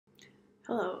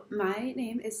Hello, my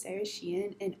name is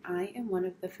Sheehan, and I am one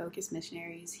of the Focus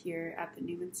missionaries here at the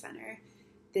Newman Center.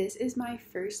 This is my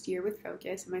first year with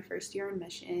Focus, my first year on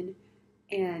mission,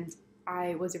 and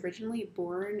I was originally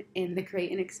born in the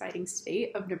great and exciting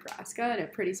state of Nebraska in a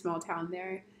pretty small town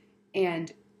there.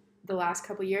 And the last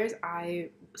couple years,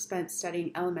 I spent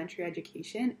studying elementary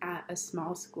education at a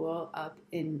small school up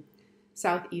in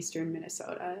southeastern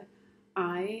Minnesota.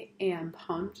 I am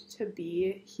pumped to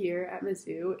be here at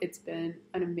Mizzou. It's been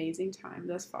an amazing time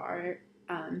thus far.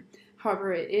 Um,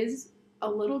 However, it is a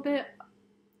little bit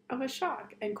of a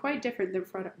shock and quite different than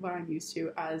what I'm used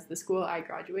to, as the school I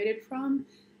graduated from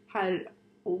had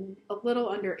a little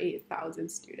under 8,000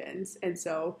 students. And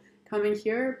so coming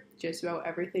here, just about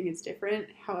everything is different.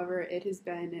 However, it has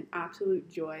been an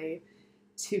absolute joy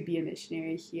to be a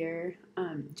missionary here,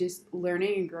 just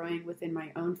learning and growing within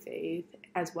my own faith,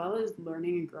 as well as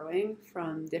learning and growing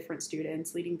from different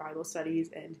students, leading Bible studies,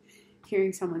 and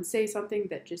hearing someone say something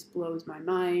that just blows my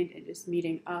mind, and just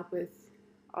meeting up with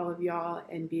all of y'all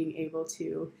and being able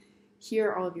to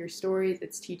hear all of your stories.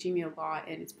 It's teaching me a lot,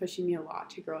 and it's pushing me a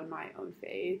lot to grow in my own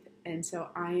faith. And so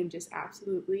I am just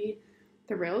absolutely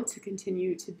thrilled to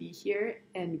continue to be here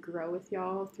and grow with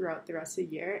y'all throughout the rest of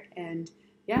the year. And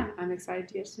yeah, I'm excited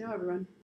to get to know everyone.